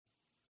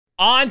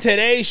On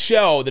today's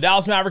show, the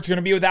Dallas Mavericks are going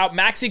to be without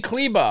Maxi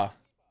Kleber.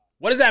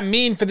 What does that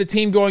mean for the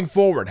team going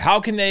forward? How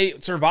can they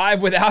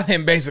survive without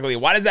him, basically?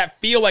 Why does that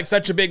feel like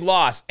such a big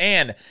loss?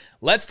 And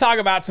let's talk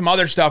about some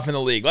other stuff in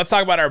the league. Let's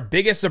talk about our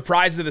biggest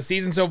surprises of the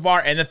season so far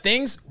and the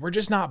things we're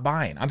just not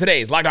buying on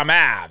today's Locked On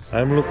Mavs.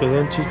 I'm Luka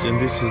Doncic, and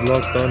this is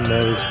Locked On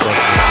Mavericks.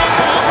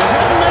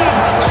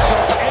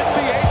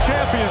 NBA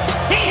champions.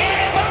 He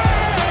hits!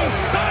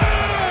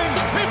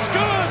 Bang! It's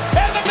good!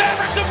 And the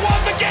Mavericks have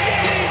won the game!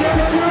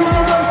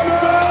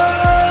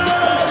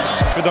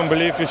 If you don't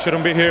believe, you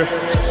shouldn't be here.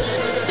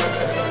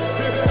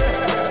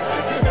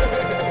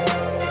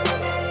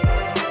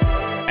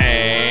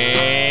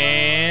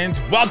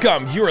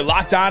 Welcome. You are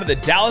locked on to the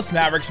Dallas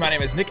Mavericks. My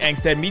name is Nick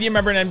Angstead, media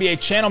member and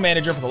NBA channel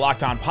manager for the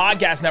Locked On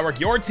Podcast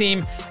Network, your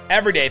team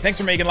every day. Thanks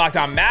for making Locked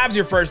On Mavs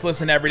your first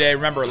listen every day.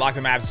 Remember, Locked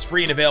On Mavs is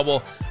free and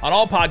available on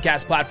all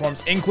podcast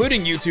platforms,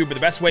 including YouTube. But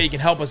the best way you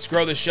can help us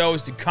grow the show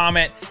is to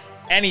comment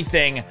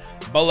anything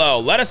below.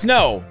 Let us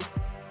know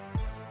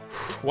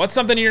what's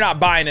something you're not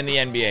buying in the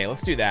NBA.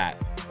 Let's do that.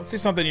 Let's do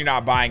something you're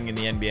not buying in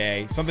the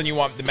NBA. Something you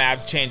want the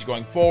Mavs change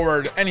going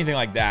forward. Anything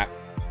like that.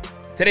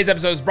 Today's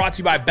episode is brought to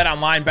you by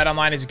BetOnline.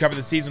 BetOnline as you cover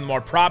the season with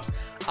more props,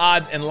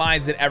 odds, and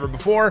lines than ever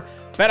before.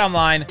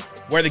 BetOnline,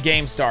 where the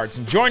game starts.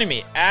 And joining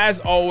me,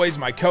 as always,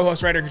 my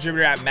co-host, writer, and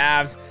contributor at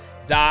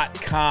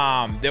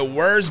Mavs.com. The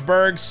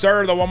Wurzburg,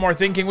 sir, the one more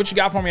thinking. What you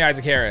got for me,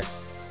 Isaac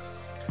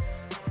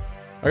Harris?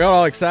 I got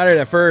all excited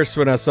at first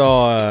when I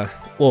saw a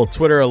little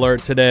Twitter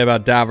alert today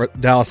about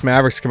Dallas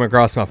Mavericks come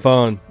across my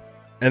phone.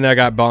 And then I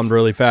got bummed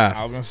really fast.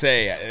 I was going to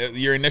say,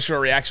 your initial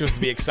reaction was to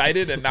be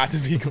excited and not to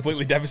be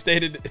completely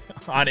devastated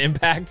on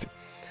impact.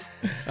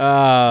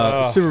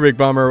 Super big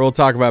bummer. We'll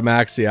talk about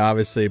Maxi,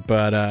 obviously.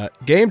 But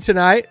game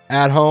tonight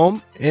at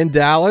home in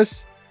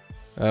Dallas.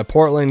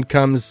 Portland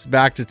comes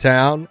back to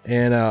town.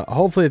 And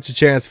hopefully it's a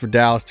chance for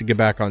Dallas to get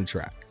back on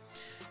track.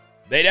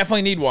 They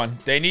definitely need one.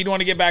 They need one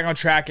to get back on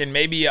track and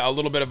maybe a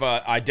little bit of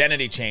an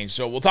identity change.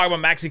 So we'll talk about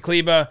Maxi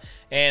Kleber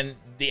and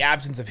the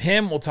absence of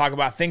him. We'll talk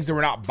about things that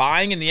we're not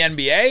buying in the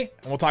NBA.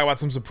 And we'll talk about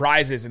some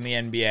surprises in the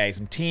NBA.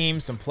 Some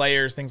teams, some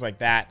players, things like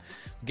that.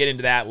 We'll get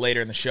into that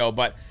later in the show.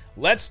 But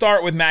let's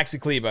start with Maxi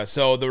Kleber.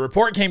 So the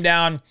report came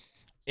down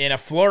in a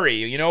flurry.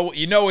 You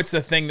know it's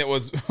the thing that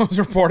was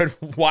reported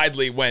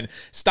widely when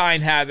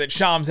Stein has it,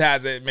 Shams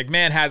has it,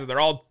 McMahon has it.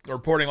 They're all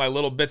reporting like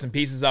little bits and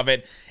pieces of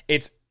it.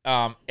 It's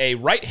a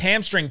right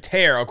hamstring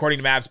tear, according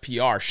to Mavs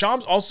PR.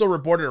 Shams also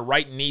reported a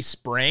right knee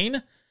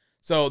sprain.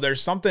 So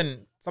there's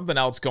something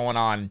else going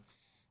on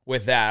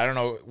with that. I don't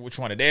know which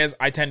one it is.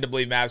 I tend to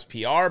believe Mavs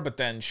PR, but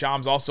then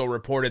Shams also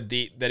reported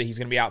that he's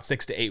going to be out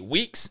 6 to 8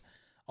 weeks,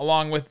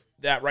 along with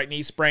that right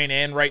knee sprain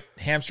and right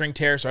hamstring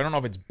tear. So I don't know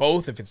if it's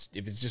both, if it's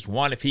just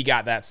one, if he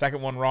got that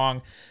second one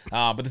wrong.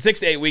 But the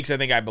 6 to 8 weeks, I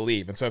think I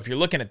believe. And so if you're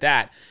looking at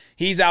that,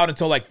 he's out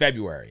until like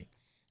February.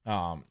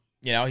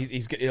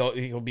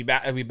 He'll be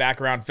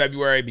back around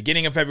February,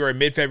 beginning of February,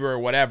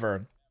 mid-February,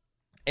 whatever.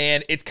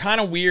 And it's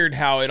kind of weird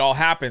how it all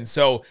happened.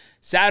 So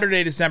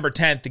Saturday, December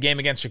 10th, the game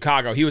against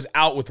Chicago, he was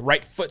out with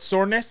right foot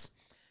soreness.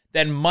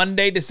 Then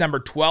Monday,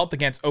 December 12th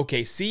against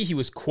OKC, he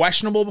was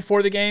questionable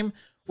before the game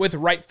with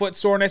right foot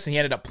soreness, and he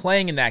ended up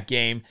playing in that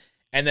game.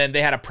 And then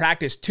they had a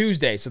practice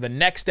Tuesday. So the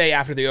next day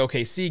after the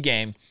OKC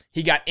game,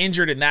 he got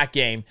injured in that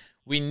game.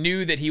 We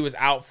knew that he was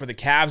out for the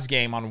Cavs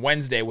game on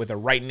Wednesday with a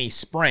right knee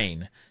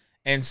sprain.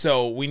 And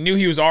so we knew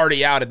he was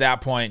already out at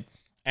that point.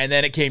 And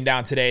then it came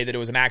down today that it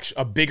was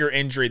a bigger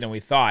injury than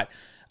we thought.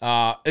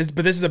 But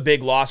this is a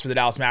big loss for the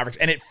Dallas Mavericks.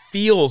 And it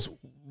feels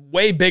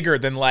way bigger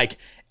than like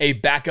a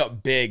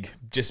backup big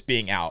just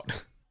being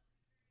out.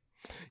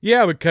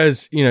 Yeah,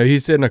 because,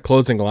 he's in a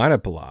closing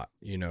lineup a lot,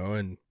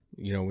 and,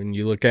 when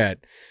you look at,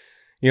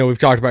 we've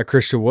talked about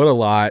Christian Wood a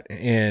lot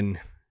and,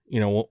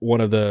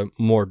 one of the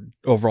more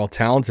overall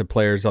talented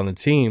players on the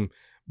team,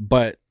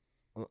 but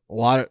a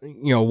lot of,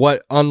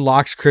 what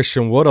unlocks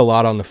Christian Wood a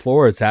lot on the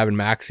floor is having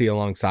Maxi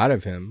alongside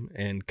of him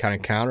and kind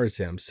of counters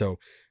him. So,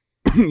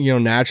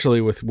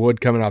 naturally with Wood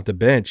coming off the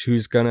bench,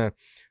 who's gonna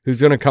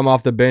come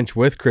off the bench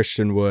with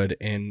Christian Wood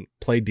and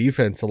play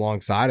defense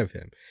alongside of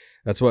him?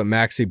 That's what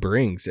Maxi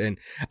brings. And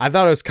I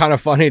thought it was kind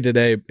of funny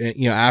today,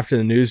 after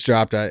the news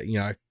dropped, I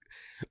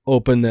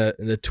opened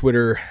the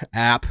Twitter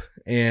app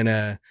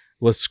and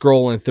was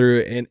scrolling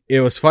through, and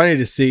it was funny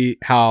to see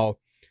how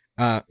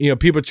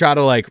people try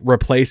to like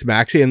replace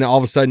Maxi, and then all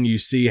of a sudden you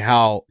see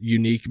how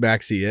unique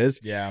Maxi is.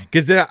 Yeah.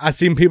 Because then I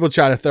seen people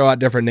try to throw out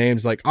different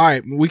names like, all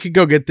right, we could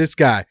go get this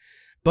guy,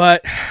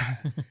 but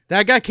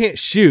that guy can't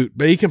shoot,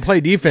 but he can play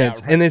defense.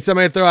 Yeah, right. And then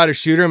somebody throw out a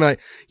shooter. I'm like,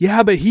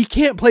 yeah, but he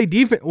can't play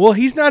defense. Well,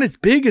 he's not as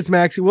big as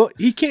Maxi. Well,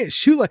 he can't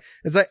shoot like.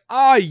 It's like,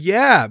 oh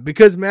yeah,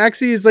 because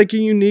Maxi is like a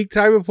unique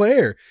type of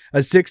player, a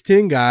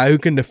 6'10" guy who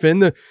can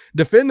defend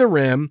the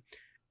rim.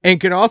 And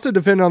can also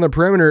defend on the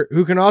perimeter,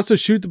 who can also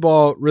shoot the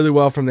ball really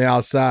well from the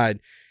outside.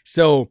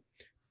 So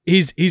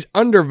he's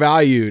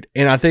undervalued,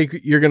 and I think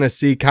you're going to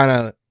see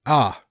kind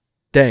of,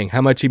 dang,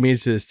 how much he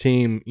means to his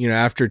team,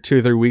 after 2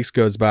 or 3 weeks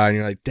goes by and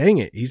you're like, dang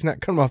it, he's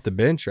not coming off the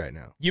bench right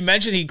now. You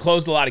mentioned he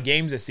closed a lot of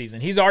games this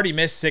season. He's already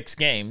missed 6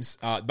 games.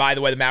 By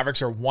the way, the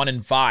Mavericks are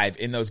 1-5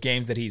 in those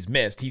games that he's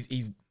missed.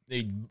 He's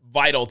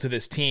vital to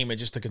this team and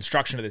just the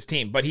construction of this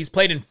team. But he's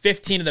played in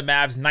 15 of the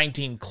Mavs'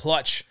 19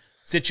 clutch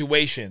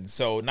situations.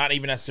 So not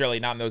even necessarily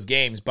not in those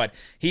games, but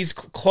he's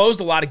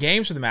closed a lot of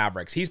games for the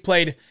Mavericks. He's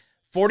played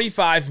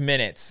 45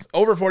 minutes,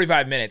 over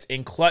 45 minutes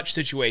in clutch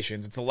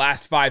situations. It's the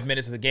last 5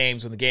 minutes of the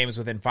games when the game is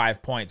within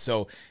 5 points.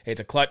 So it's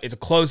a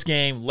close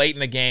game, late in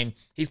the game.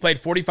 He's played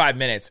 45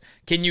 minutes.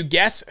 Can you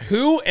guess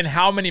who and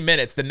how many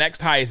minutes the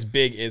next highest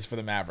big is for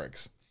the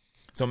Mavericks?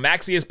 So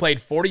Maxey has played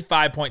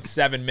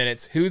 45.7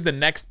 minutes. Who's the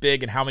next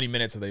big and how many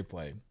minutes have they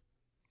played?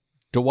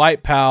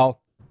 Dwight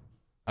Powell.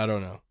 I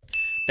don't know.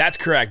 That's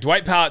correct.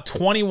 Dwight Powell at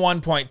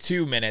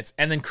 21.2 minutes,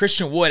 and then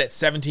Christian Wood at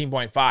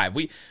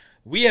 17.5.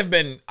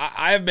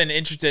 I have been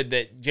interested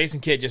that Jason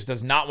Kidd just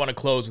does not want to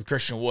close with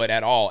Christian Wood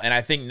at all. And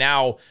I think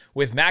now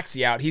with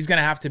Maxey out, he's going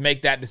to have to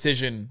make that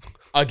decision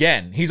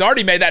again. He's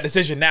already made that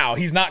decision now.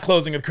 He's not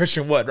closing with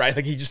Christian Wood, right?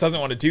 Like he just doesn't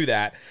want to do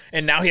that.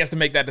 And now he has to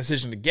make that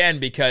decision again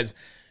because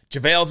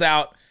JaVale's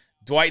out.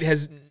 Dwight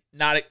has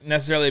not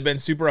necessarily been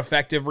super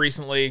effective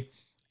recently.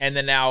 And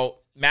then now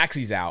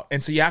Maxey's out.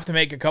 And so you have to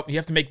make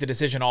the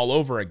decision all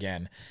over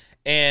again.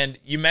 And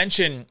you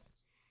mentioned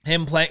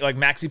him playing, like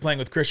Maxey playing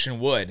with Christian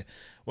Wood.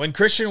 When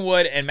Christian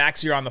Wood and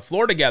Maxey are on the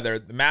floor together,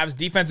 the Mavs'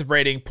 defensive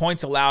rating,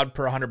 points allowed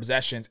per 100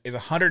 possessions, is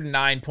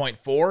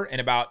 109.4 in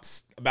about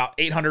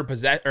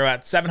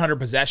 700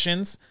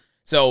 possessions.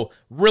 So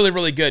really,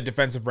 really good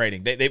defensive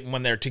rating. They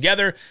when they're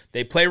together,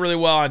 they play really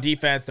well on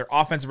defense. Their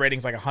offensive rating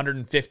is like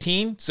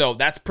 115, so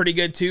that's pretty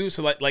good too.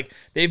 So like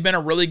they've been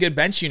a really good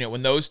bench unit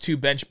when those two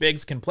bench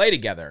bigs can play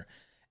together.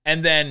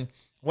 And then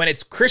when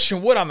it's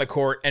Christian Wood on the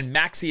court and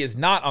Maxey is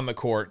not on the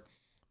court,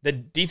 the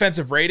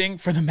defensive rating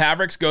for the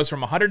Mavericks goes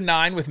from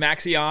 109 with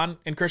Maxey on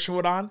and Christian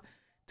Wood on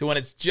to when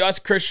it's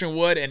just Christian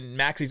Wood and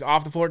Maxey's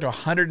off the floor to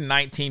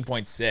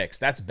 119.6.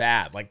 That's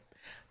bad. Like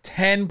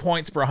 10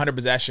 points per 100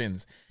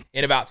 possessions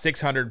in about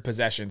 600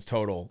 possessions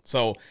total.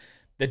 So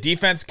the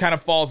defense kind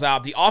of falls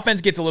out. The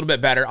offense gets a little bit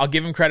better. I'll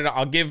give him credit.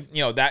 I'll give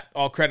that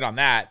all credit on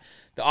that.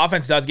 The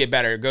offense does get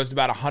better. It goes to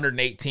about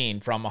 118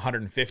 from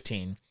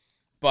 115.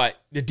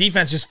 But the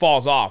defense just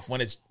falls off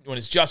when it's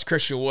just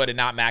Christian Wood and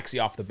not Maxey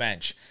off the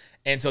bench.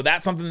 And so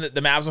that's something that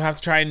the Mavs will have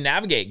to try and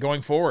navigate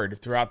going forward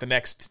throughout the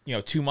next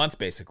 2 months,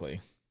 basically.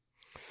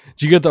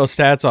 Did you get those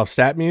stats off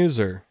StatMuse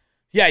or?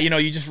 Yeah,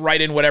 you just write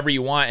in whatever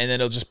you want, and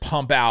then it'll just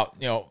pump out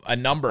a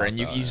number, and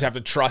you just have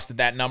to trust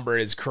that number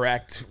is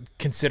correct,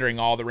 considering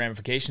all the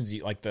ramifications,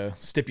 like the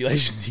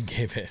stipulations you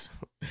gave it.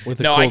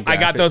 I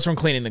got those from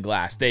Cleaning the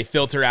Glass. They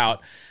filter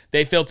out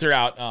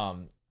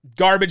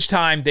garbage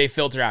time. They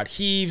filter out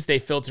heaves. They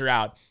filter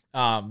out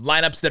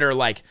lineups that are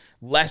like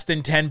less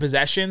than 10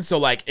 possessions. So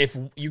like if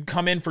you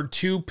come in for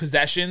 2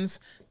 possessions,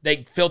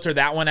 they filter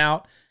that one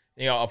out.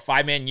 A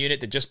 5-man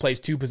unit that just plays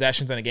 2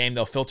 possessions in a game,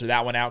 they'll filter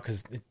that one out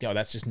because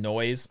that's just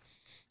noise.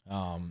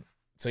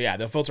 So yeah,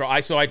 they'll filter.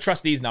 I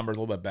trust these numbers a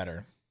little bit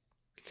better.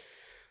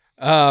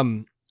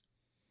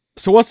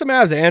 So what's the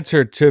Mavs'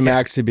 answer to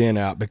Maxey being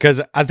out?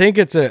 Because I think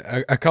it's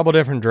a couple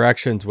different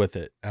directions with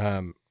it.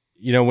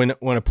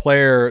 When a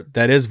player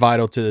that is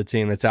vital to the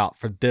team that's out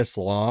for this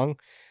long,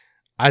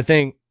 I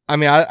think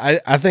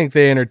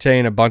they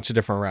entertain a bunch of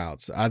different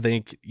routes. I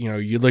think,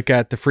 you look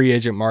at the free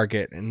agent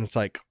market and it's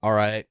like, all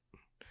right,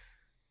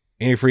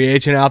 any free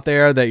agent out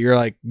there that you're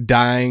like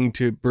dying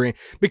to bring?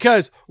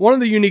 Because one of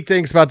the unique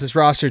things about this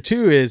roster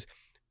too is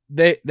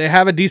they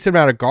have a decent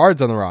amount of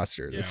guards on the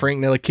roster. Yeah. The Frank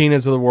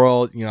Ntilikina's of the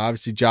world,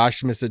 obviously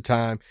Josh missed a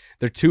time.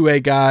 Their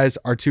 2A guys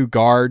are 2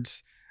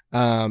 guards,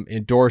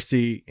 in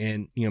Dorsey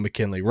and,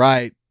 McKinley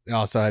Wright. They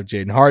also have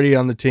Jaden Hardy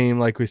on the team,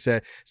 like we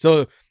said.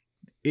 So,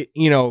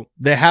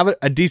 they have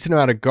a decent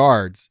amount of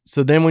guards.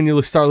 So then when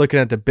you start looking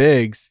at the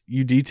bigs,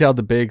 you detailed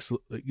the bigs, a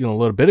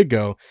little bit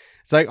ago.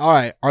 It's like, all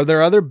right, are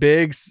there other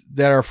bigs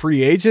that are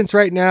free agents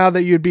right now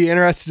that you'd be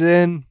interested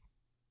in?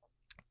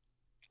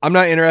 I'm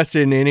not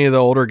interested in any of the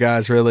older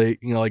guys, really,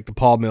 like the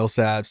Paul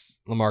Millsaps,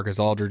 LaMarcus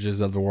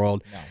Aldridges of the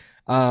world.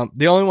 No.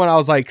 The only one I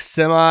was like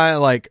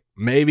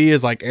maybe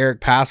is like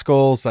Eric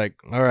Paschall's like,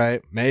 all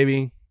right,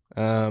 maybe.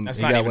 That's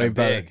not even a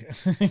big.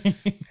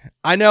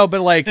 I know, but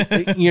like,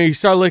 you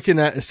start looking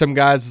at some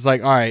guys, it's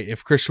like, all right,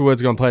 if Christian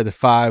Wood's going to play the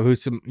 5,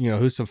 who's some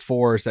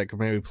 4s that could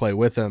maybe play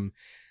with him.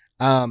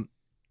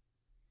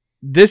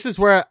 This is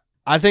where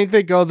I think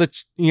they go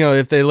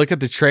if they look at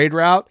the trade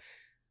route.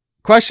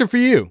 Question for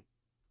you.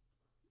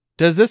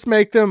 Does this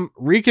make them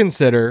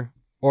reconsider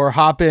or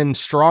hop in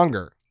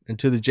stronger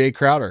into the Jay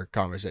Crowder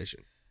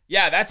conversation?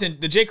 Yeah,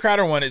 the Jay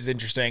Crowder one is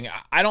interesting.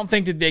 I don't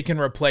think that they can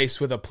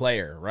replace with a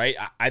player, right?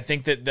 I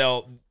think that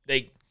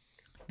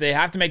they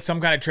have to make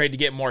some kind of trade to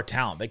get more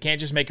talent. They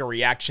can't just make a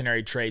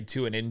reactionary trade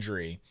to an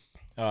injury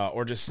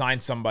or just sign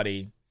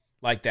somebody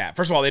like that.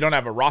 First of all, they don't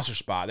have a roster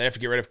spot. They have to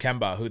get rid of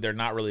Kemba, who they're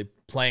not really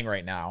playing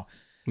right now.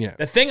 Yeah.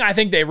 The thing I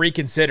think they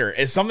reconsider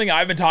is something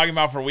I've been talking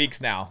about for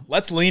weeks now.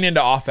 Let's lean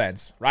into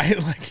offense, right?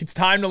 Like it's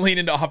time to lean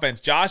into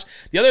offense.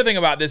 The other thing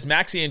about this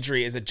Maxey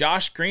injury is that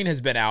Josh Green has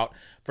been out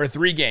for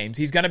 3 games.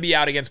 He's going to be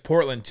out against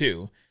Portland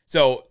too.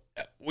 So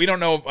we don't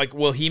know, like,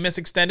 will he miss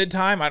extended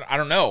time? I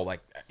don't know.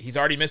 Like he's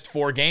already missed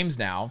 4 games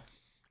now.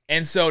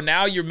 And so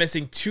now you're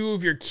missing 2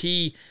 of your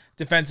key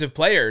defensive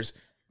players.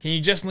 Can you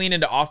just lean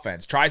into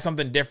offense? Try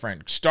something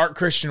different. Start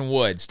Christian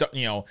Wood.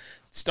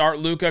 Start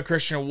Luka,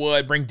 Christian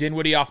Wood. Bring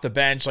Dinwiddie off the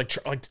bench. Like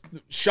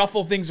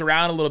shuffle things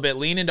around a little bit.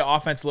 Lean into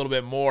offense a little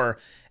bit more,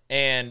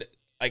 and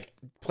like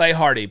play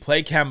Hardy,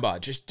 play Kemba.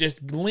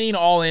 Just lean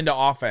all into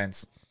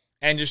offense,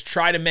 and just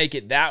try to make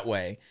it that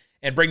way,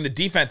 and bring the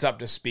defense up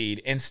to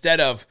speed instead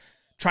of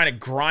trying to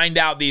grind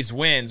out these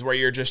wins where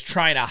you're just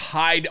trying to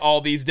hide all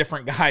these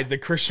different guys, the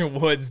Christian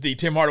Woods, the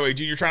Tim Hardaway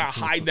Jr. You're trying to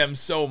hide them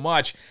so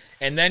much.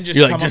 And then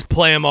just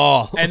play them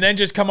all, and then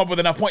just come up with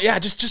enough points. Yeah,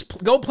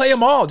 just go play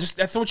them all. Just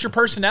that's what your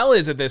personnel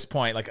is at this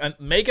point. Like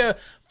make a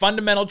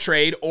fundamental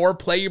trade or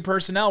play your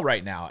personnel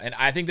right now. And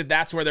I think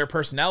that's where their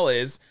personnel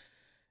is.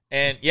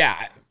 And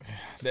yeah,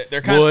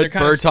 they're kind Wood, of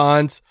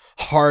Bertans,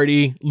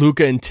 Hardy,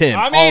 Luka, and Tim,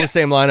 all the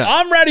same lineup.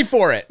 I'm ready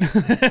for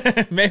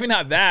it. Maybe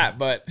not that,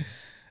 but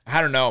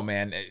I don't know,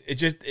 man.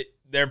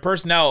 Their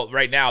personnel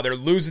right now, they're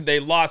losing. They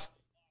lost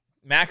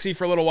Maxey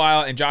for a little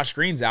while, and Josh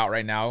Green's out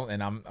right now,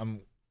 and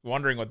I'm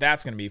wondering what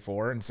that's going to be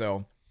for. And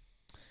so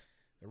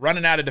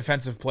running out of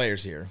defensive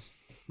players here.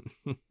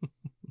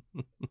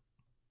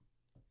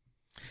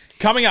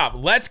 Coming up,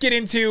 let's get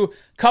into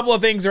a couple of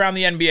things around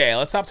the NBA.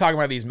 Let's stop talking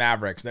about these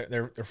Mavericks.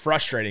 They're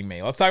frustrating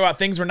me. Let's talk about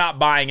things we're not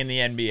buying in the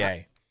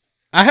NBA.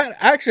 I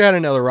actually had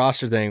another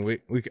roster thing.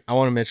 I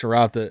want to mention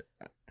right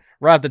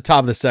at the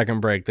top of the second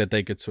break that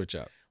they could switch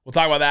up. We'll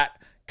talk about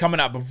that coming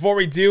up. But before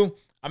we do,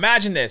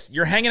 imagine this.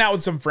 You're hanging out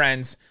with some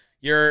friends.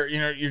 You're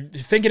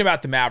thinking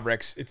about the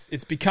Mavericks.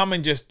 It's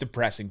becoming just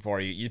depressing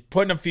for you. You're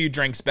putting a few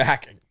drinks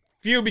back.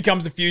 Few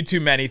becomes a few too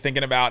many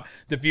thinking about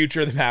the future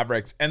of the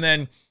Mavericks. And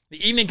then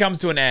the evening comes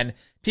to an end.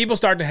 People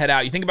start to head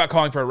out. You think about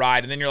calling for a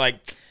ride. And then you're like,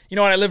 you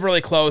know what? I live really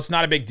close.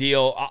 Not a big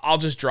deal. I'll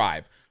just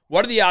drive.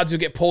 What are the odds you'll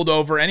get pulled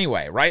over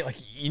anyway, right? Like,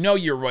 you know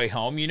your way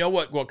home. You know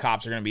what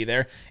cops are going to be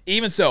there.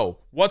 Even so,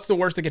 what's the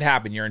worst that could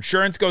happen? Your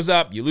insurance goes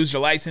up. You lose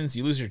your license.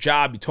 You lose your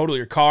job. You total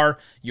your car.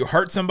 You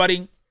hurt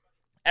somebody.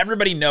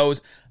 Everybody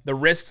knows the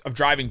risks of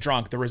driving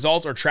drunk. The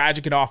results are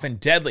tragic and often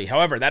deadly.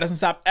 However, that doesn't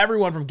stop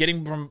everyone from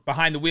getting from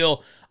behind the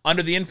wheel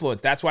under the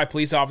influence. That's why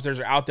police officers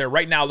are out there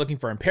right now looking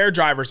for impaired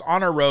drivers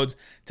on our roads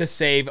to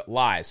save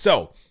lives.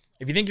 So,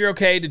 if you think you're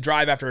okay to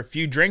drive after a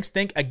few drinks,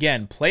 think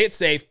again. Play it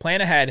safe.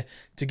 Plan ahead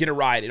to get a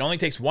ride. It only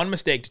takes one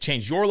mistake to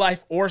change your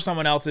life or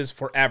someone else's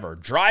forever.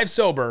 Drive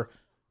sober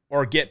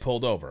or get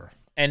pulled over.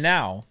 And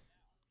now,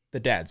 the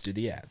dads do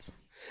the ads.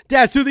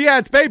 Dads do the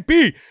ads,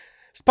 baby!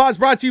 This pod's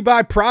brought to you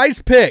by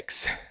Prize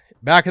Picks.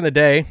 Back in the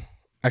day,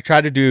 I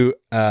tried to do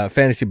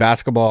fantasy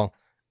basketball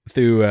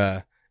through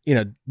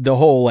the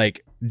whole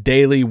like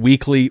daily,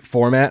 weekly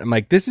format. I'm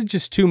like, this is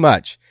just too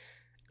much.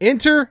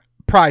 Enter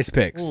Prize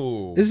Picks.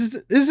 Ooh. This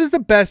is the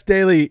best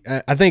daily.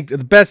 I think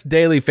the best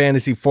daily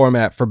fantasy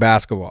format for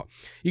basketball.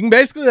 You can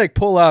basically like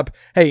pull up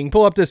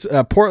this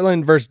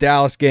Portland versus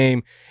Dallas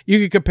game. You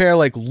can compare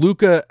like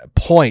Luka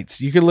points.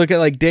 You can look at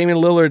like Damian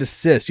Lillard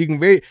assists. You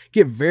can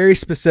get very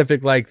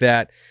specific like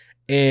that.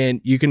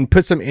 And you can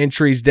put some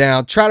entries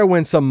down, try to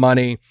win some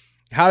money.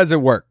 How does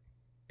it work?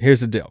 Here's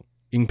the deal.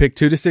 You can pick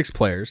 2 to 6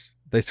 players.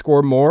 They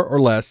score more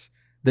or less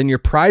than your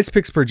Prize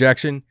Picks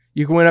projection.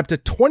 You can win up to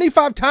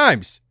 25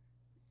 times.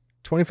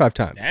 25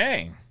 times.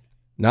 Dang.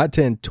 Not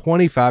 10,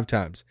 25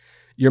 times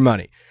your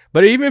money.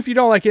 But even if you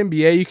don't like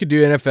NBA, you could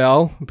do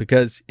NFL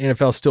because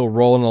NFL's still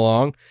rolling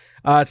along.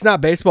 It's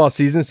not baseball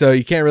season, so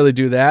you can't really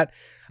do that.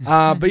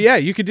 But yeah,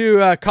 you could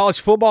do college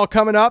football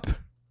coming up.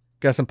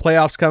 Got some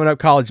playoffs coming up,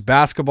 college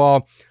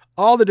basketball.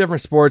 All the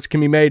different sports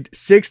can be made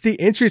 60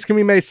 entries can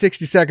be made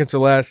 60 seconds or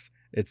less.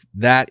 It's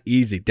that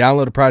easy.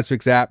 Download the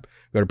PrizePicks app.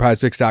 Go to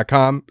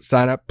prizepicks.com,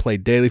 sign up, play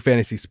daily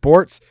fantasy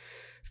sports.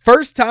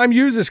 First-time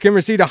users can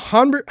receive a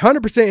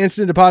 100%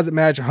 instant deposit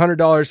match,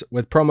 $100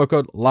 with promo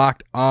code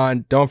Locked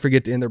On. Don't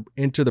forget to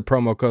enter the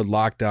promo code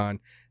Locked On.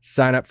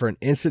 Sign up for an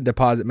instant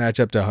deposit match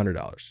up to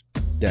 $100.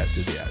 That's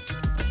the ads.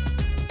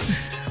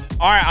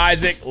 All right,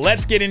 Isaac,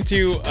 let's get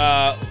into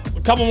a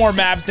couple more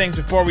Mavs things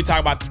before we talk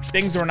about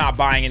things we're not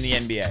buying in the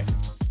NBA.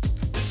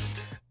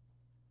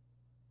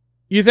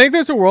 You think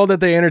there's a world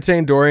that they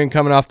entertain Dorian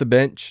coming off the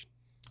bench?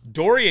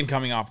 Dorian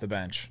coming off the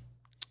bench.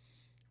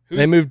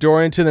 They moved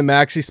Dorian to the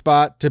Maxey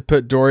spot to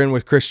put Dorian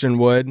with Christian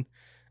Wood,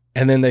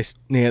 and then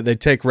they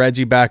take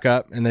Reggie back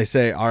up and they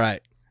say, "All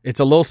right, it's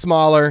a little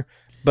smaller,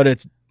 but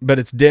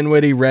it's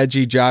Dinwiddie,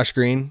 Reggie, Josh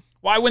Green."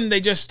 Why wouldn't they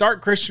just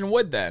start Christian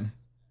Wood then?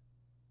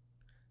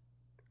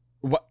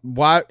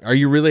 Why are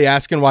you really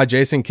asking why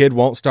Jason Kidd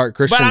won't start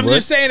Christian Wood? But I'm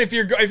just saying, if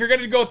you're going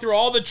to go through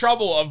all the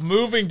trouble of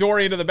moving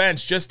Dorian to the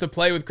bench just to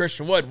play with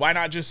Christian Wood, why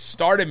not just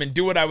start him and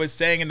do what I was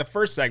saying in the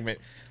first segment?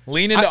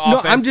 Lean into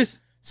offense.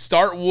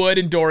 Start Wood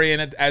and Dorian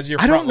as your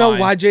front line. I don't know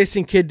why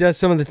Jason Kidd does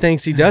some of the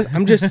things he does.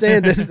 I'm just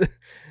saying that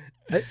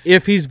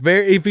if he's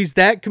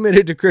that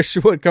committed to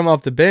Christian Wood come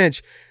off the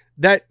bench,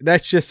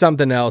 that's just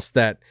something else.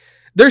 That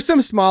there's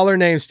some smaller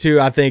names too.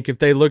 I think if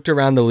they looked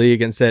around the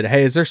league and said,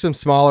 "Hey, is there some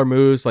smaller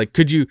moves? Like,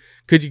 could you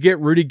get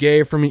Rudy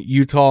Gay from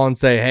Utah and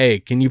say, "Hey,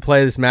 can you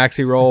play this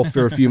Maxey role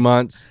for a few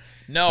months?"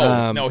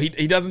 No,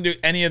 he doesn't do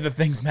any of the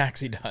things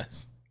Maxey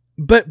does.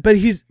 But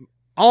he's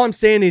all I'm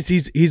saying is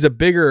he's a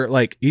bigger,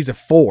 like, he's a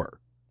 4.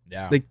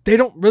 Yeah. Like, they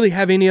don't really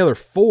have any other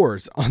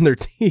 4s on their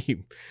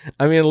team.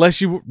 I mean, unless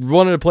you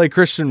wanted to play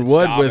Christian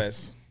Wood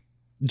with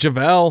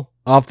JaVale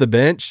off the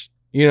bench,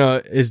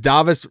 is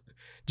Davis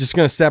just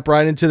going to step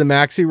right into the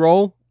Maxey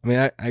role? I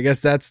mean, I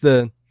guess that's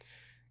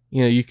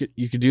you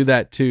could do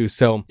that too.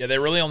 So yeah, they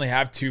really only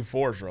have 2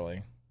 4s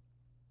really.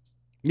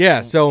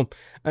 Yeah. So,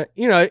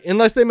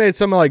 unless they made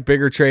some like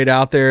bigger trade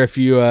out there, if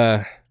you,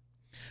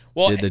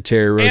 did the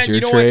Terry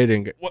Rozier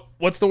trade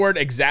what's the word?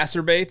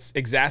 Exasperates.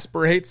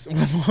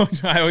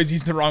 I always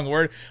use the wrong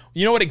word.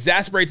 You know what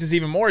exasperates is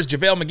even more is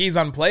JaVale McGee's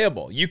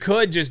unplayable. You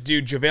could just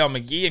do JaVale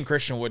McGee and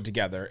Christian Wood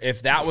together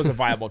if that was a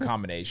viable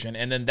combination,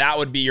 and then that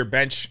would be your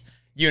bench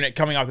unit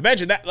coming off the bench,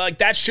 and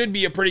that should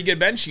be a pretty good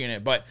bench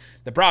unit. But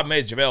the problem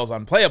is JaVale's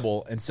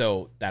unplayable, and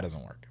so that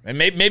doesn't work. And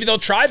maybe they'll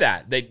try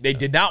that. They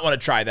did not want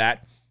to try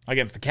that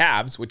against the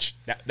Cavs, which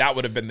that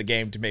would have been the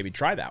game to maybe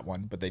try that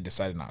one, but they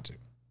decided not to.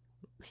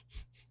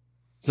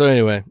 So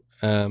anyway,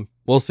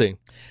 we'll see.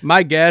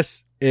 My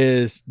guess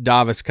is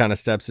Davis kind of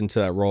steps into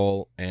that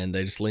role, and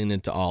they just lean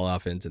into all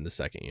offense in the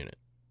second unit.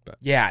 But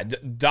yeah,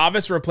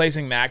 Davis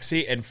replacing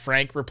Maxey and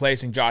Frank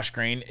replacing Josh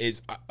Green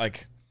is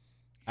like,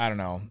 I don't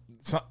know,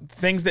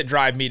 things that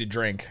drive me to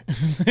drink.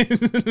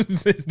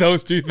 It's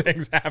those two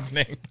things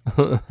happening.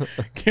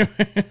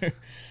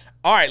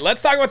 All right,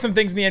 let's talk about some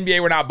things in the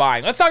NBA we're not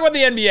buying. Let's talk about the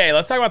NBA.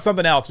 Let's talk about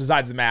something else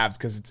besides the Mavs,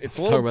 because it's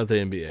a little, talk about the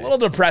NBA. It's a little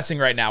depressing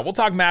right now. We'll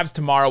talk Mavs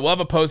tomorrow. We'll have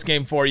a post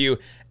game for you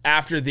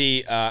after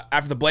the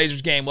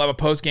Blazers game. We'll have a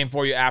post game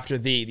for you after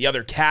the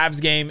other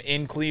Cavs game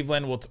in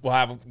Cleveland. We'll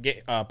have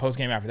a post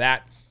game after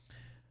that.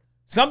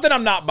 Something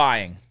I'm not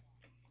buying.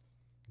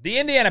 The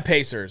Indiana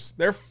Pacers.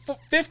 They're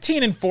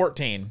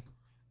 15-14.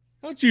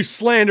 Don't you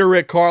slander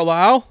Rick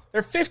Carlisle.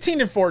 They're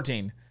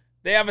 15-14.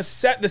 They have the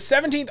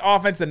 17th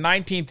offense, the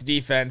 19th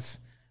defense.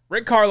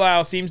 Rick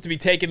Carlisle seems to be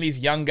taking these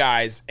young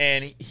guys,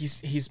 and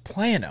he's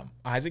playing them.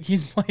 Isaac,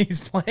 he's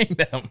playing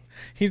them.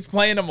 He's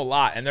playing them a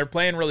lot, and they're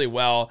playing really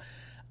well.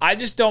 I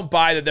just don't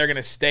buy that they're going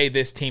to stay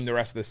this team the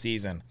rest of the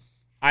season.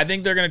 I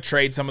think they're going to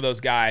trade some of those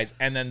guys,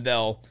 and then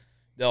they'll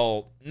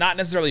not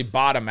necessarily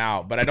bottom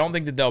out, but I don't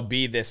think that they'll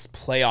be this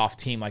playoff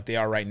team like they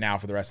are right now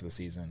for the rest of the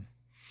season.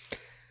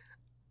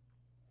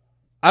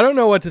 I don't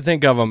know what to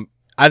think of them.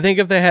 I think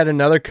if they had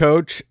another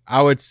coach,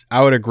 I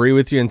would agree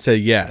with you and say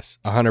yes,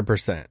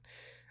 100%.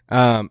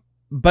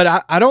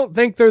 But I don't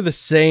think they're the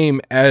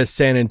same as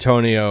San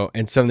Antonio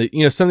and some of these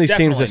Definitely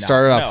teams that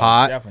started off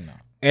hot, definitely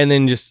not. And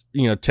then just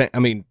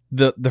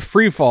the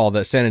free fall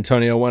that San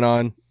Antonio went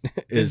on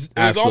is it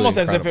was almost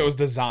incredible. as if it was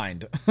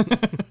designed.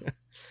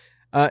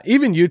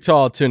 Even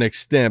Utah to an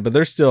extent, but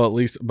they're still at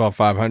least above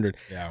 500.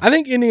 Yeah. I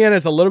think Indiana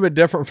is a little bit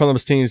different from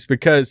those teams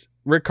because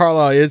Rick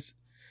Carlisle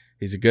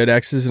he's a good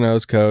X's and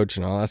O's coach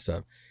and all that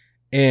stuff.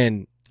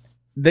 And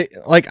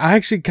I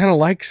actually kind of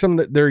like some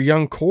of their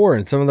young core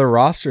and some of their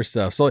roster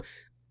stuff. So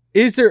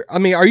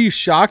are you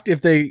shocked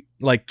if they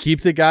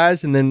keep the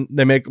guys and then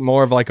they make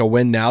more of a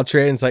win now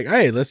trade? And it's like,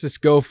 hey, let's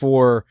just go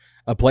for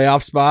a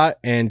playoff spot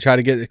and try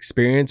to get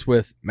experience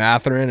with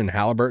Mathurin and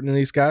Halliburton and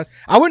these guys.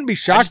 I wouldn't be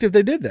shocked if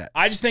they did that.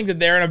 I just think that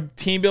they're in a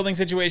team building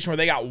situation where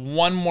they got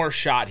one more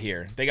shot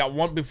here. They got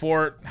one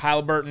before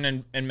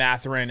Halliburton and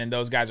Mathurin, and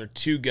those guys are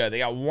too good. They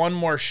got one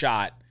more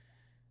shot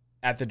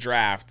at the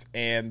draft,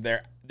 and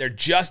they're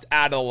just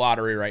out of the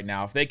lottery right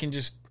now. If they can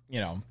just,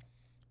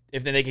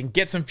 if they can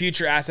get some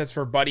future assets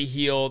for Buddy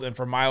Hield and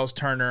for Miles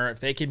Turner, if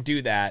they can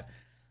do that,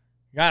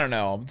 I don't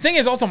know. The thing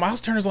is also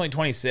Miles Turner's only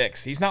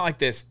 26. He's not like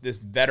this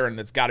veteran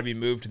that's got to be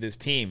moved to this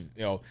team.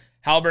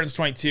 Halliburton's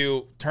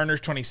 22, Turner's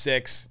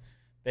 26.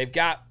 They've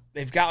got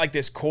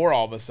this core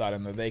all of a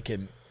sudden that they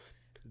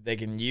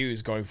can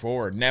use going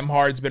forward.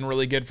 Nembhard's been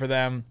really good for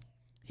them.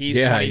 He's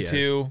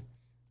 22.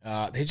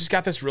 They just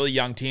got this really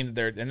young team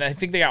and I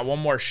think they got one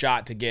more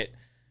shot to get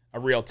a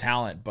real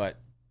talent, but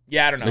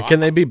yeah, I don't know. But can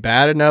they be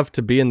bad enough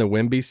to be in the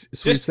Wemby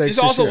sweepstakes? Just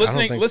also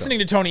listening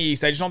to Tony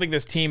East, I just don't think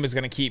this team is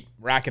going to keep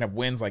racking up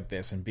wins like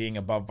this and being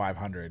above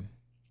 500.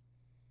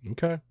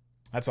 Okay.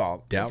 That's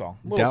all.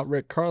 Doubt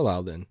Rick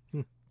Carlisle then.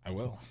 I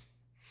will.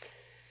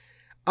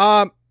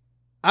 I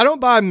don't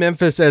buy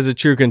Memphis as a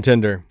true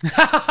contender.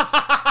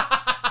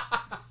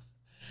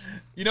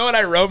 You know what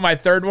I wrote my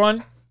third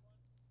one?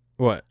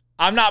 What?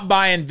 I'm not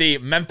buying the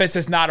Memphis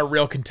is not a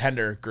real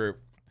contender group.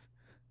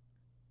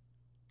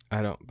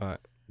 I don't buy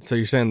it. So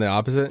you're saying the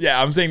opposite?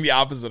 Yeah, I'm saying the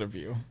opposite of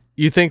you.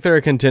 You think they're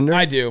a contender?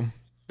 I do.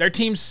 Their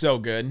team's so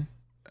good.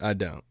 I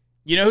don't.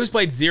 You know who's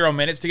played 0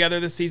 minutes together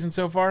this season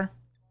so far?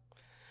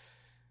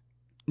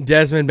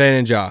 Desmond Bane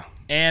and Ja.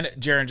 And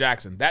Jaren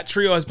Jackson. That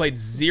trio has played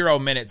 0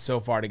 minutes so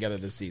far together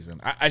this season.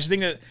 I just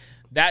think that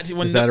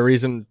Is that a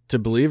reason to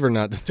believe or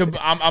not?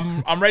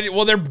 I'm ready.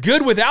 Well, they're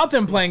good without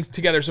them playing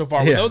together so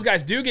far. When Yeah. those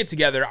guys do get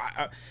together,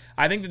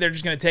 I think that they're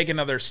just going to take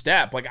another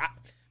step. Like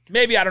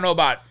maybe I don't know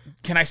about.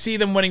 Can I see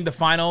them winning the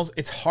finals?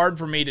 It's hard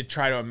for me to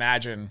try to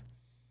imagine.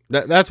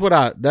 That's what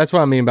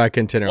I mean by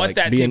contender. What like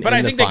that being team? But in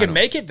I the think they could finals.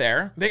 make it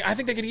there. I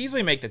think they could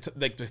easily make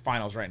the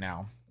finals right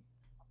now.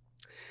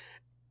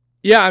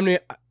 Yeah, I mean,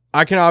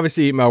 I can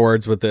obviously eat my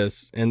words with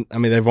this, and I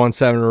mean they've won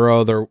 7 in a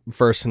row. They're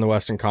first in the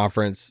Western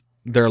Conference.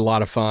 They're a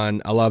lot of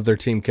fun. I love their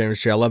team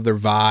chemistry. I love their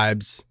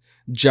vibes.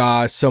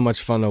 Ja is so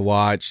much fun to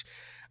watch.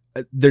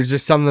 There's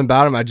just something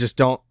about him. I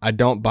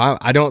don't buy him.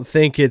 I don't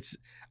think it's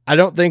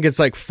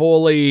like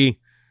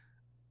fully,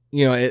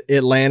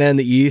 Atlanta in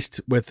the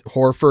East with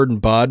Horford and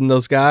Bud and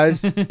those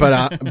guys. but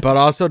I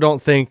also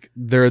don't think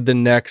they're the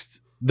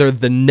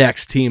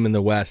next team in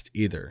the West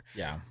either.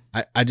 Yeah.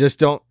 I just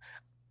don't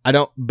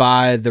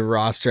buy the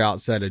roster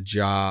outside of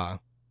Ja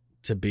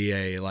to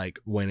be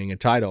winning a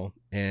title.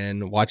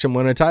 And watch them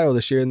win a title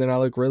this year, and then I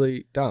look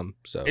really dumb.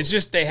 So it's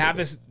just they have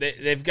this.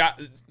 They've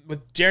got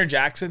with Jaren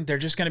Jackson. They're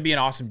just going to be an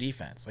awesome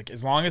defense. Like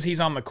as long as he's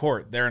on the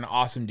court, they're an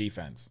awesome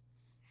defense.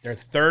 They're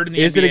third in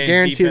the Is NBA it a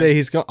guarantee that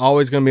he's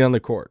always going to be on the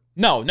court?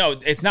 No,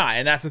 it's not,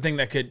 and that's the thing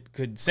that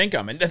could sink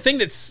them. And the thing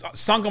that's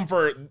sunk them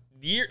for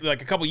a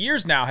couple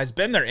years now has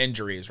been their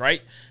injuries.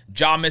 Right?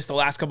 Ja missed the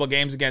last couple of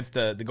games against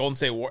the Golden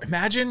State Warriors.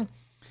 Imagine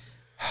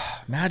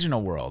a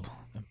world.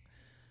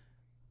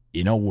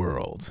 In a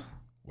world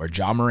where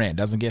Ja Morant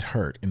doesn't get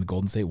hurt in the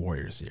Golden State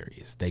Warriors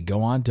series. They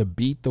go on to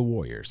beat the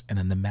Warriors, and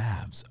then the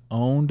Mavs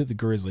owned the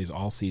Grizzlies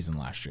all season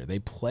last year. They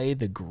play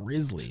the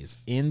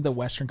Grizzlies in the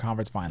Western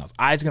Conference Finals.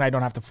 Isaac and I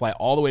don't have to fly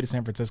all the way to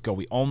San Francisco.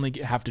 We only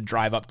have to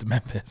drive up to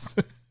Memphis.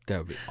 That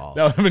would be awesome.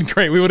 That would have been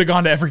great. We would have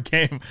gone to every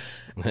game.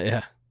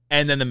 Yeah.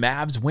 And then the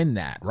Mavs win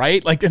that,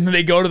 right? Like, and then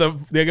they go to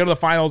the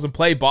finals and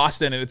play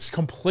Boston, and it's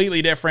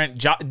completely different.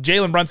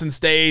 Jalen Brunson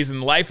stays,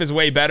 and life is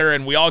way better,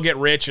 and we all get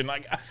rich, and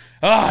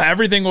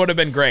everything would have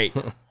been great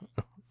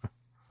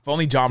if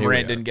only Ja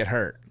Morant didn't get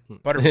hurt.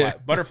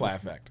 Butterfly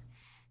effect.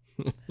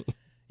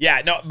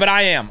 Yeah, no, but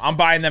I'm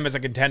buying them as a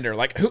contender.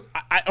 Like,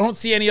 I don't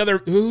see any other.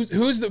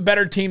 Who's the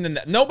better team than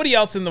that? Nobody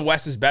else in the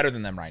West is better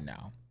than them right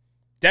now.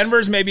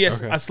 Denver's maybe a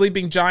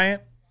sleeping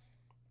giant.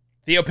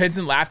 Theo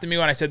Pinson laughed at me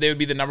when I said they would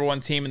be the number 1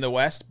 team in the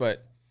West,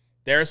 but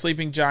they're a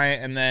sleeping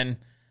giant. And then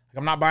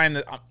I'm not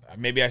buying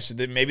maybe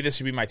this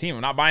should be my team.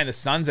 I'm not buying the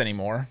Suns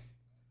anymore.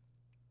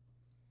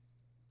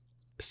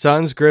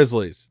 Suns,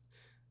 Grizzlies.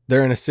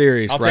 They're in a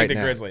series right now. I'll take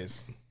the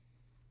Grizzlies.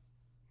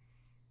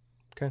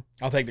 Okay.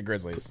 I'll take the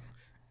Grizzlies.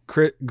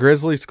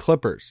 Grizzlies,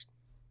 Clippers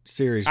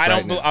series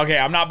Okay,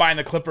 I'm not buying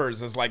the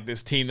Clippers as like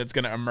this team that's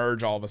going to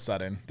emerge all of a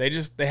sudden.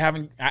 They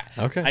haven't.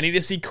 Okay. I need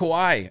to see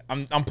Kawhi.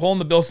 I'm pulling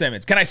the Bill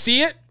Simmons. Can I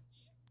see it?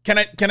 Can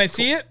I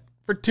see it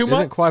for 2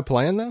 months? Isn't Kawhi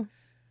playing though?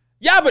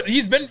 Yeah, but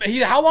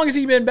how long has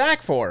he been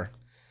back for?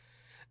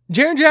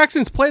 Jaren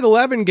Jackson's played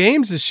 11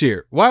 games this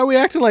year. Why are we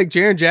acting like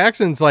Jaren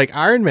Jackson's like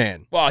Iron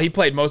Man? Well, he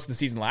played most of the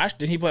season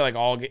didn't he play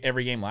like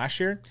every game last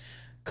year?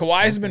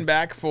 Kawhi has been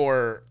back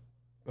for,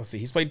 let's see,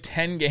 he's played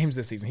 10 games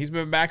this season. He's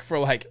been back for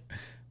like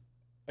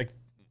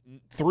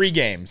 3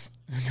 games.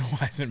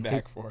 Kawhi's been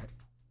back for.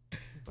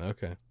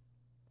 Okay.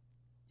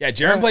 Yeah,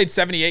 Jaren played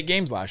 78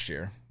 games last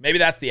year. Maybe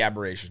that's the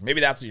aberration.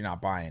 Maybe that's what you're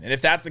not buying. And if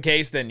that's the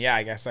case, then yeah,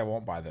 I guess I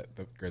won't buy the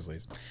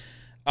Grizzlies.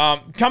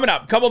 Coming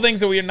up, a couple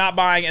things that we are not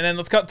buying, and then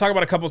let's talk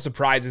about a couple of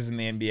surprises in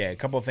the NBA, a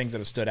couple of things that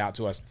have stood out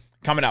to us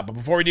coming up. But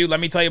before we do, let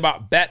me tell you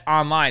about Bet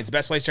Online. It's the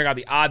best place to check out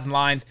the odds and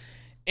lines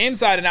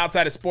inside and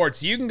outside of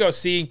sports. You can go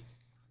see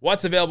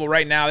what's available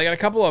right now. They got a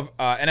couple of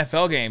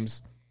NFL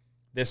games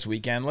this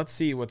weekend. Let's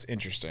see what's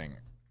interesting.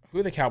 Who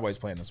are the Cowboys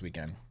playing this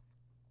weekend?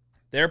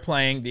 They're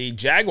playing the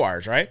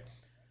Jaguars, right?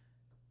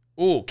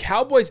 Ooh,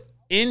 Cowboys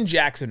in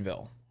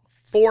Jacksonville.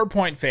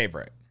 4-point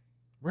favorite.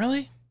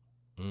 Really?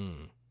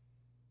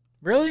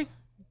 Really?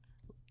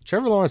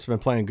 Trevor Lawrence has been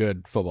playing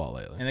good football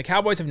lately. And the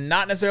Cowboys have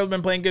not necessarily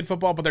been playing good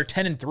football, but they're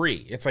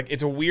 10-3.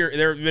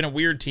 They've been a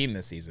weird team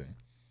this season.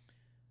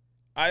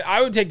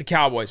 I would take the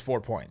Cowboys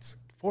 4 points.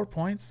 4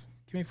 points?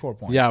 Give me 4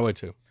 points. Yeah, I would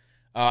too.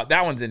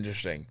 That one's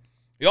interesting.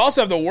 We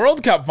also have the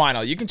World Cup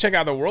final. You can check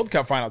out the World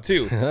Cup final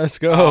too. Let's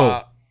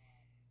go.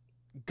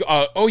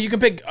 You can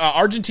pick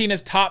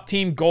Argentina's top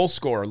team goal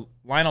scorer.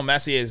 Lionel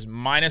Messi is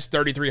minus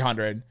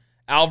 3,300.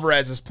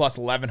 Alvarez is plus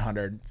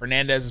 1,100.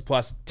 Fernandez is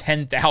plus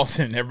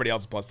 10,000. Everybody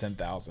else is plus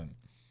 10,000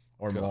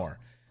 or more.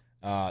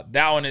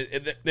 That one,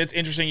 it's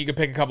interesting. You can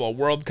pick a couple of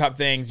World Cup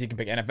things. You can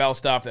pick NFL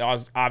stuff. They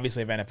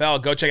obviously have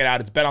NFL. Go check it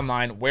out. It's Bet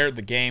Online, where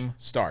the game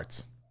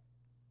starts.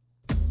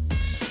 All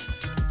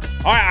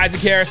right,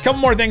 Isaac Harris. A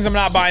couple more things I'm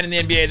not buying in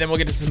the NBA, then we'll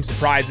get to some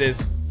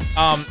surprises.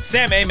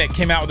 Sam Amick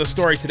came out with a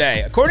story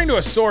today. According to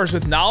a source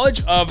with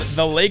knowledge of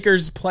the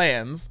Lakers'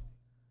 plans,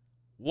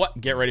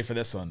 get ready for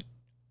this one.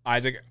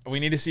 Isaac,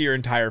 we need to see your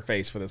entire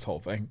face for this whole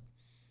thing.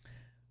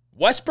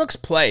 Westbrook's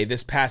play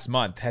this past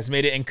month has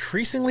made it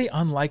increasingly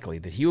unlikely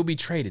that he will be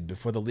traded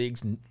before the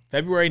league's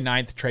February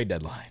 9th trade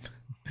deadline.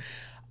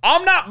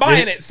 I'm not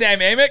buying it, Sam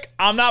Amick.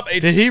 I'm not.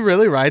 Did he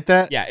really write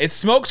that? Yeah,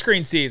 it's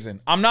smokescreen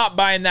season. I'm not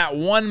buying that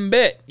one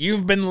bit.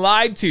 You've been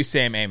lied to,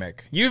 Sam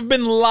Amick. You've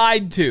been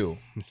lied to.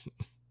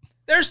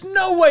 There's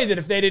no way that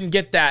if they didn't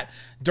get that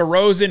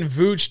DeRozan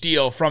Vooch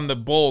deal from the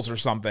Bulls or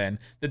something,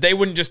 that they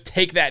wouldn't just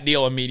take that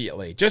deal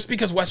immediately. Just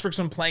because Westbrook's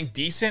been playing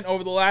decent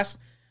over the last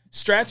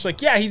stretch.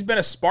 Like, yeah, he's been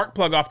a spark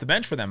plug off the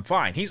bench for them.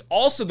 Fine. He's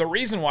also the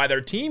reason why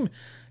their team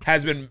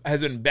has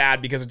been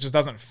bad, because it just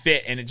doesn't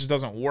fit and it just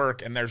doesn't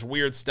work, and there's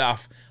weird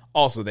stuff.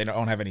 Also, they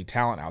don't have any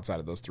talent outside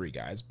of those three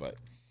guys, but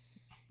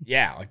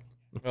yeah, like,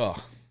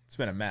 it's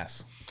been a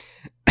mess.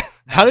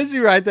 How does he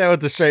write that with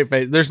the straight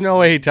face? There's no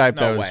way he typed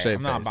that with a straight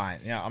I'm face. not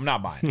buying. Yeah, I'm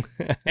not buying.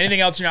 Anything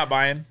else you're not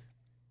buying?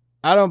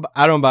 I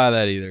don't buy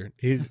that either.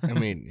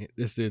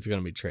 This dude's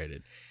gonna be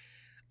traded.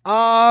 We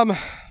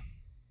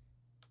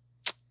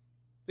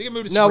can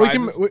move to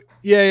surprises.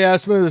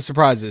 Let's move to the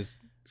surprises,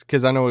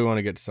 because I know we want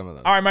to get to some of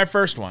those. All right, my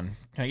first one.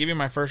 Can I give you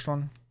my first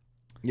one?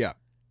 Yeah.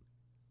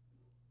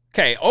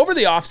 Okay, over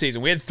the offseason,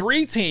 we had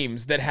three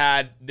teams that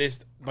had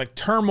this like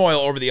turmoil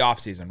over the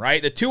offseason,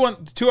 right? The two I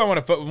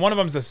want to one of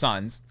them is the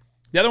Suns.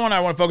 The other one I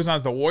want to focus on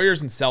is the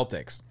Warriors and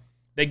Celtics.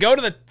 They go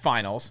to the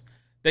finals.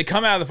 They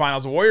come out of the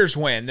finals. The Warriors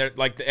win. They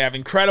have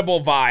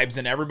incredible vibes,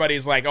 and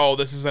everybody's like, "Oh,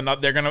 this is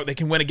another. They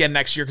can win again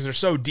next year because they're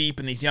so deep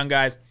and these young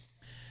guys."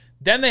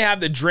 Then they have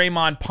the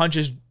Draymond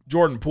punches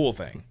Jordan Poole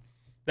thing.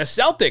 The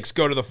Celtics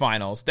go to the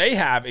finals. They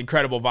have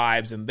incredible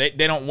vibes, and they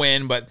don't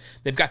win, but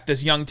they've got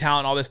this young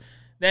talent, all this.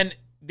 Then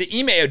the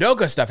Ime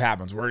Udoka stuff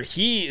happens where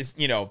he is,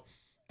 he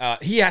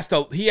has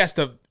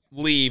to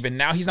leave, and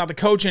now he's not the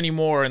coach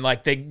anymore, and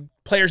like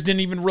players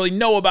didn't even really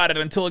know about it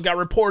until it got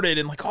reported,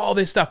 and like all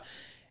this stuff.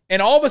 And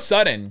all of a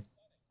sudden,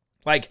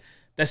 like,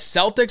 the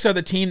Celtics are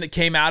the team that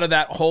came out of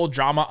that whole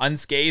drama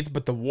unscathed,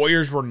 but the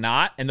Warriors were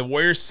not, and the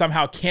Warriors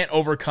somehow can't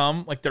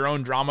overcome like their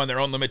own drama and their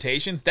own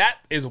limitations. That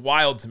is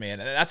wild to me,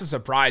 and that's a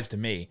surprise to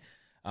me.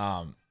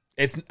 I'm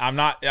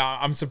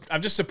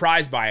just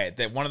surprised by it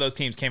that one of those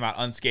teams came out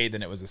unscathed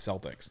and it was the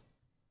Celtics.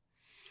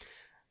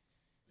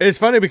 It's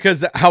funny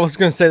because I was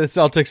going to say the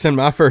Celtics in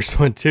my first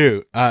one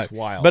too. It's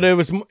wild. But it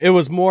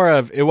was more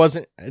of, it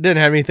didn't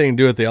have anything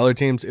to do with the other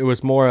teams. It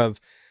was more of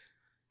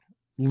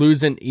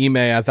losing Ime.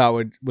 I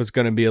thought was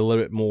going to be a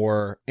little bit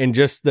more, and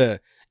just there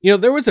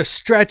was a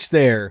stretch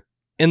there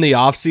in the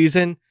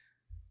offseason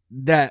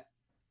that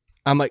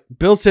I'm like,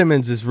 Bill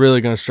Simmons is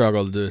really going to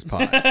struggle to do this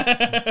pod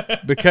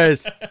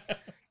because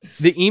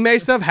the Ime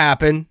stuff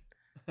happened.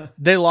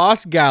 They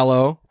lost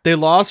Gallo. They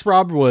lost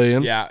Robert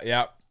Williams.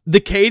 Yeah. The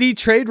KD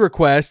trade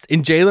request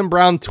and Jaylen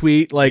Brown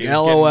tweet, like,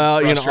 LOL,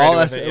 all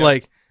that,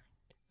 like,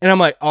 and I'm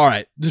like, all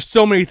right, there's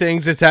so many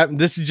things that's happened.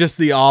 This is just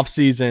the off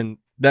season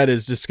that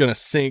is just going to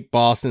sink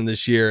Boston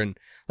this year. And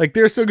like,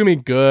 they're still going to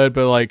be good,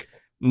 but like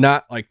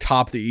not like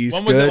top of the East.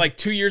 When was it, like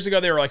 2 years ago?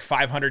 They were like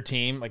 500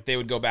 team. Like they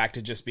would go back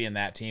to just being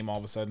that team all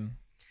of a sudden.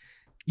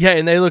 Yeah.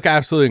 And they look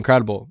absolutely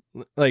incredible.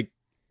 Like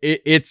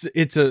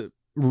it's a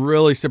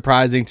really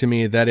surprising to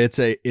me that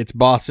it's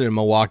Boston and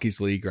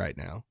Milwaukee's league right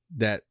now,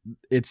 that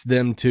it's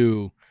them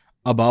two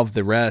above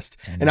the rest.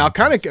 And I'll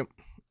kind of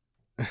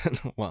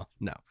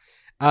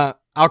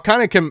I'll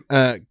kind of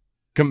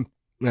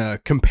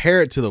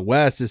compare it to the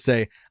West to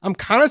say I'm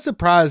kind of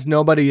surprised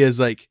nobody is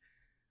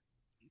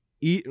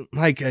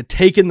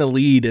taking the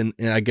lead and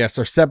I guess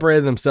are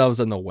separating themselves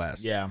in the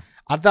West. Yeah,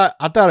 I thought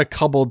a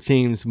couple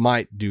teams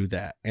might do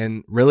that,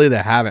 and really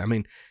they haven't. I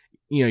mean,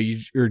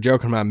 you're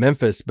joking about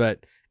Memphis,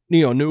 but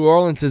New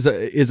Orleans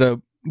is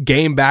a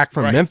game back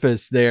from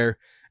Memphis there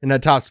in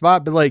that top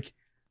spot. But like,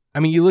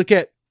 I mean, you look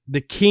at the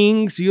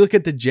Kings, you look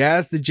at the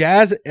Jazz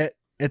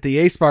at the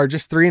A spot are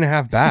just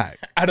 3.5 back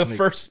out of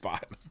first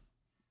spot.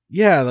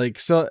 Yeah, like,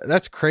 so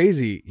that's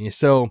crazy.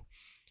 So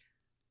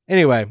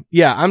anyway,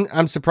 yeah,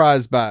 I'm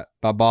surprised by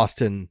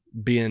Boston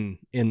being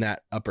in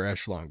that upper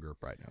echelon group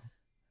right now.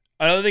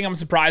 Another thing I'm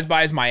surprised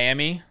by is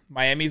Miami.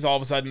 Miami's all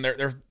of a sudden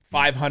they're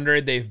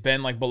 500. They've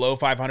been like below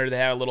 500. They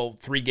have a little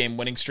 3-game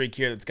winning streak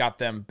here that's got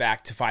them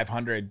back to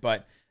 500.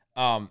 But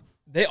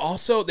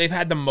they've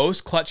had the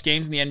most clutch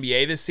games in the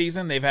NBA this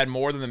season. They've had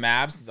more than the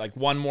Mavs, like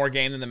one more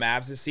game than the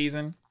Mavs this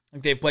season.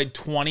 Like they've played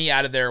 20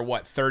 out of their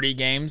 30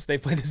 games they've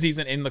played this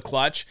season in the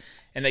clutch,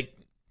 and they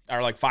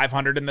are like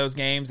 500 in those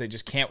games. They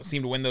just can't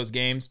seem to win those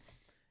games.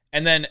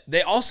 And then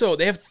they have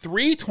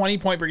 3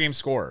 20-point per game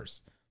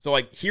scorers. So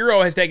like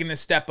Hero has taken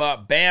this step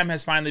up. Bam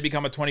has finally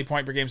become a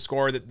 20-point per game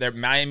scorer that their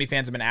Miami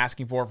fans have been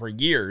asking for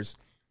years.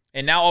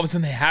 And now all of a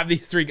sudden they have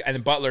these 3, and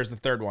then Butler's the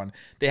third one.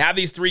 They have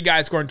these 3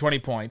 guys scoring 20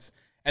 points,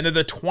 and they're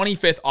the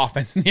 25th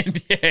offense in the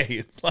NBA.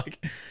 It's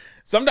like,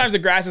 sometimes the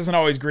grass isn't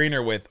always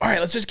greener with, all right,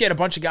 let's just get a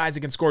bunch of guys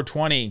that can score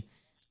 20.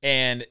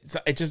 And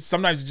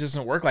sometimes it just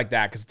doesn't work like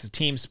that because it's a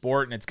team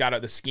sport and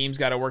the scheme's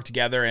got to work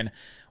together. And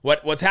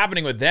what's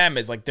happening with them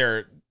is like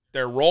their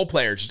role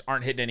players just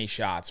aren't hitting any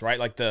shots, right?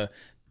 Like the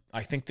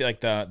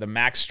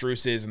Max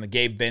Struses and the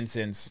Gabe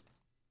Vincents,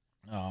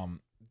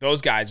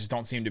 those guys just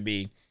don't seem to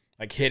be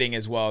like hitting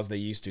as well as they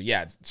used to.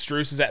 Yeah,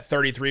 Strus is at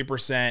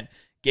 33%,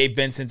 Gabe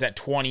Vincent's at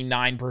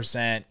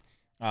 29%.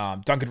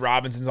 Duncan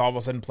Robinson's all of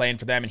a sudden playing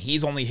for them, and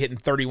he's only hitting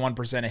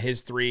 31% of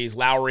his threes.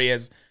 Lowry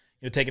has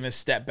taken a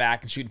step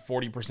back and shooting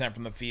 40%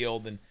 from the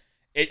field, and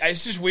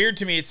it's just weird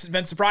to me. It's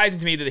been surprising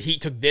to me that the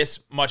Heat took this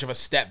much of a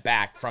step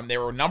back from they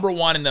were number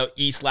one in the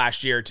East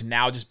last year to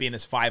now just being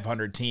this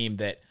 500 team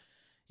that,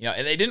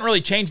 and they didn't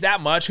really change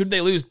that much. Who did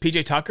they lose?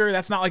 PJ Tucker?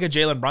 That's not like a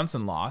Jalen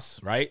Brunson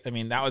loss, right? I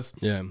mean, that's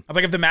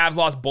like if the Mavs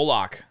lost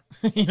Bullock,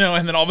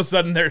 and then all of a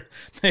sudden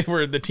they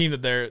were the team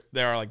that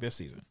they are like this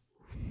season.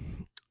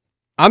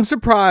 I'm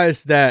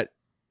surprised that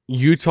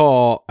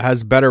Utah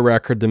has better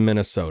record than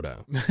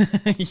Minnesota.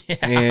 Yeah.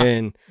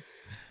 And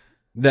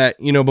that,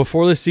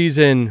 before the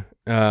season,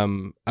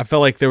 I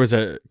felt like there was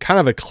a kind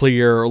of a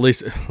clear, or at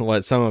least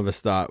what some of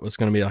us thought was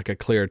going to be like a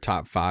clear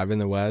top 5 in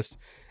the West.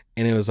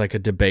 And it was like a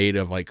debate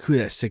of like who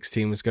that 6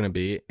 team was going to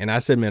be. And I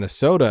said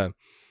Minnesota.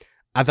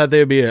 I thought they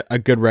would be a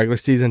good regular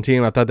season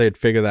team. I thought they'd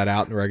figure that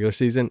out in the regular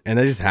season, and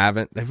they just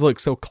haven't. They've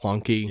looked so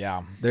clunky.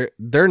 Yeah.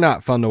 They're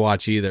not fun to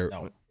watch either.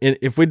 No.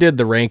 If we did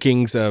the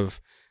rankings of,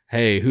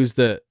 hey, who's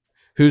the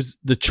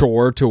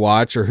chore to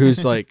watch, or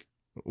who's like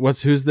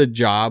who's the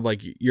job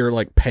like you're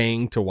like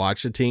paying to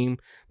watch a team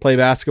play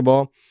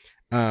basketball,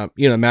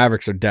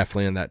 Mavericks are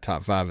definitely in that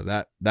top 5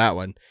 of that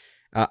one.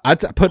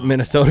 I'd put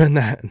Minnesota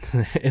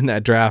in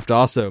that draft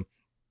also,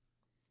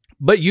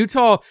 but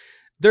Utah,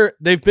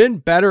 they've been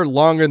better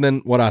longer than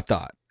what I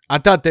thought. I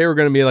thought they were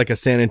going to be like a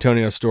San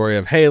Antonio story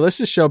of, hey, let's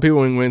just show people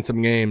we can win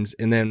some games,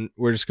 and then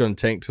we're just going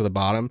to tank to the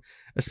bottom,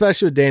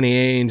 especially with Danny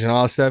Ainge and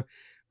all that stuff.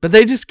 But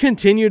they just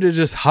continue to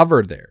just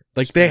hover there.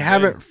 Like they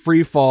haven't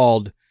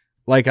free-falled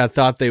like I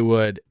thought they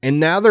would. And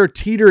now they're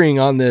teetering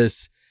on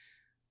this.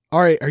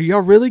 All right, are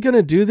y'all really going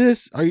to do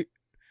this?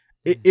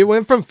 It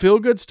went from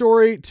feel-good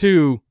story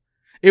to...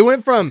 It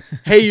went from,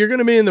 hey, you're going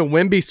to be in the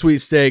Wemby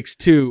sweepstakes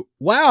to,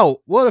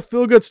 wow, what a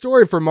feel-good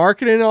story for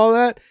marketing and all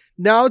that.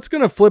 Now it's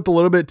going to flip a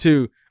little bit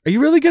to, are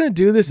you really going to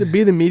do this and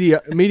be the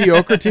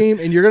mediocre team,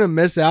 and you're going to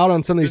miss out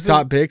on some of these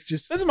top picks?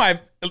 This is my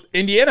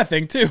Indiana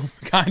thing too,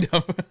 kind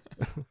of.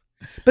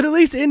 But at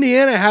least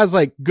Indiana has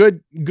like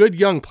good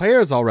young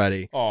players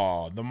already.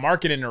 Oh, the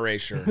marketing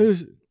erasure.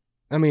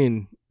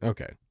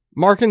 Okay.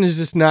 Markin is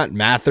just not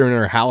Mathurin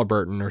or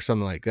Halliburton or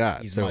something like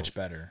that. He's much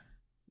better.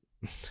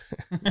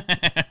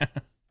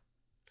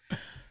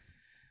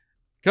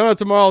 Coming up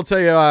tomorrow, I'll tell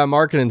you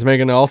Markkanen's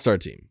making the All-Star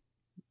team.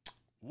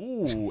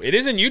 Ooh, it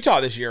is in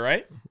Utah this year,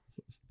 right?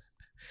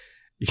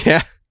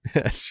 Yeah,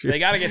 that's true. They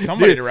got to get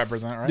somebody to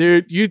represent, right?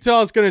 Dude,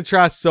 Utah's going to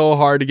try so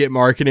hard to get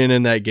Markkanen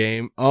in that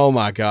game. Oh,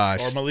 my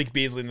gosh. Or Malik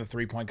Beasley in the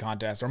three-point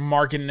contest. Or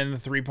Markkanen in the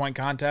three-point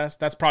contest.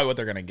 That's probably what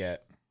they're going to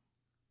get.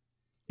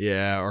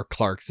 Yeah, or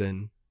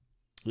Clarkson.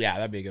 Yeah,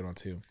 that'd be a good one,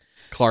 too.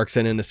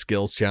 Clarkson in the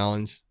skills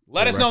challenge.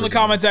 Let us know in the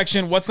comment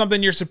section what's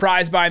something you're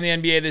surprised by in the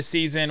NBA this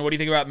season. What do you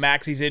think about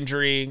Maxi's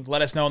injury?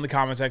 Let us know in the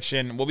comment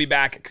section. We'll be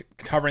back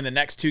covering the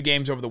next 2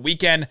 games over the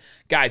weekend.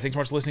 Guys, thanks so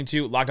much for listening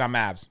to Locked On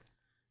Mavs.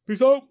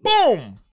 Peace out. Boom!